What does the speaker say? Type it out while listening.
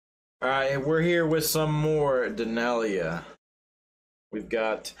Alright, we're here with some more Daneliya. We've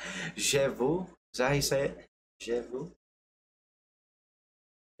got Veux. Is that how you say it? Veux?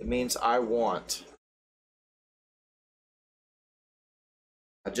 It means I want.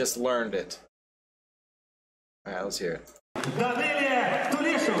 I just learned it. Alright, let's hear it. Daneliya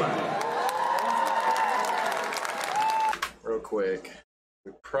Tuleshova. Real quick.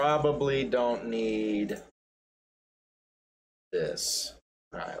 We probably don't need this.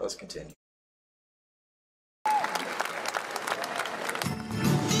 Alright, let's continue.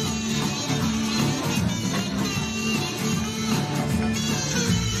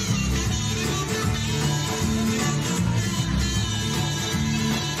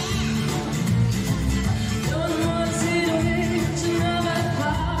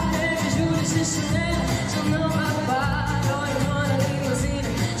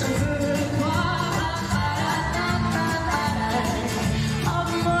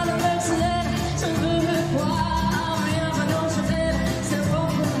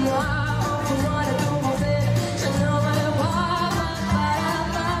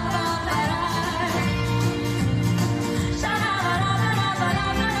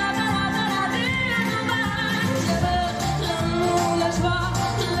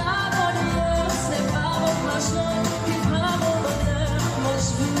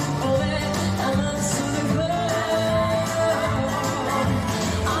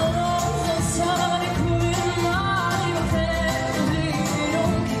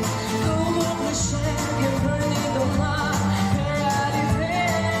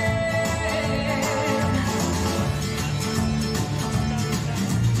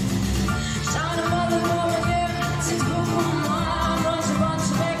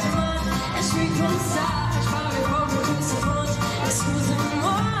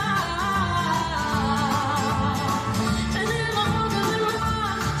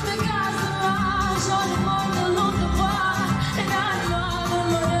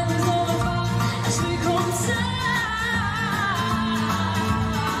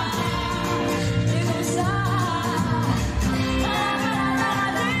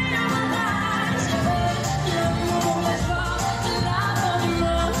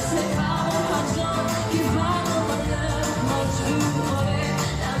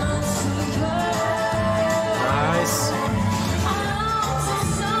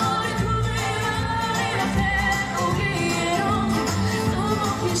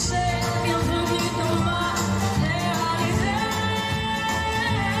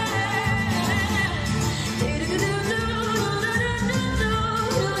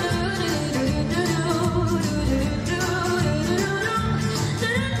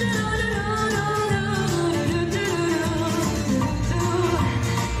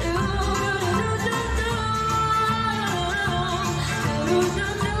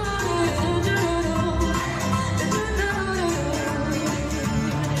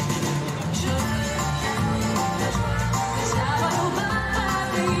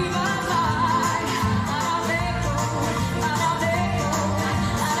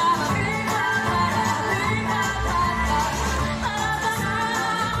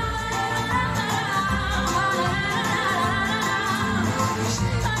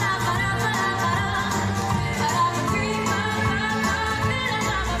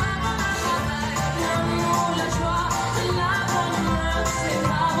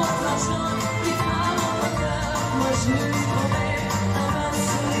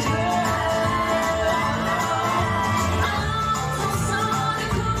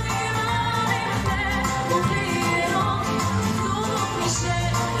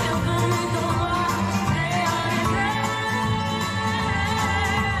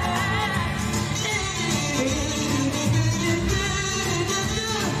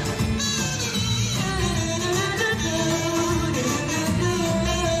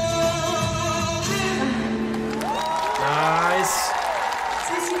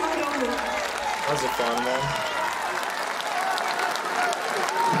 That was a fun one.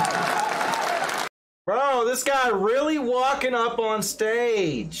 Bro, this guy really walking up on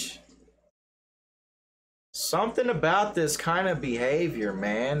stage. Something about this kind of behavior,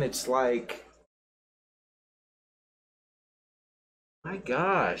 man. It's like, my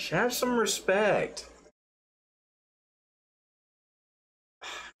gosh, have some respect.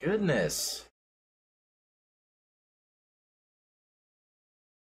 Goodness.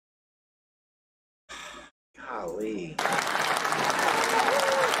 Golly.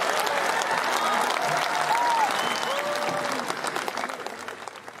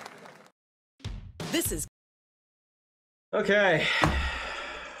 This is okay.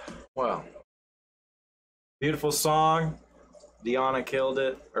 Well, beautiful song. Deanna killed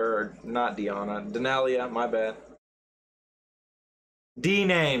it. Or, not Deanna. Daneliya, my bad. D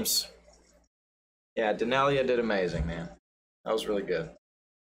names. Yeah, Daneliya did amazing, man. That was really good.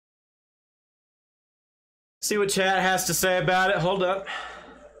 See what chat has to say about it. Hold up.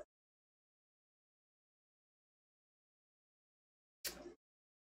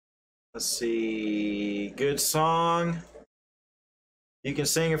 Let's see. Good song. You can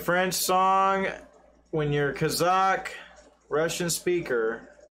sing a French song when you're Kazakh, Russian speaker.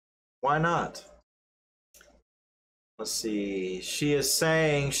 Why not? Let's see. She is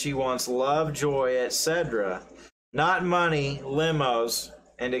saying she wants love, joy, etc. Not money, limos,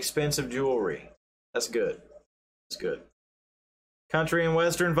 and expensive jewelry. That's good. That's good. Country and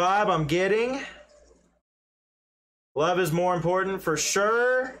Western vibe, I'm getting. Love is more important for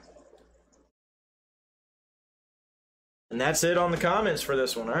sure. And that's it on the comments for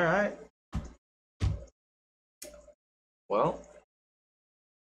this one. All right. Well,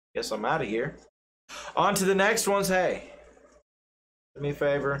 guess I'm out of here. On to the next ones. Hey, do me a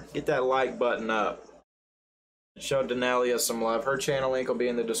favor, get that like button up. Show Daneliya some love. Her channel link will be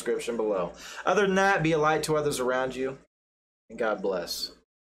in the description below. Other than that, be a light to others around you. And God bless.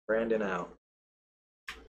 Brandon out.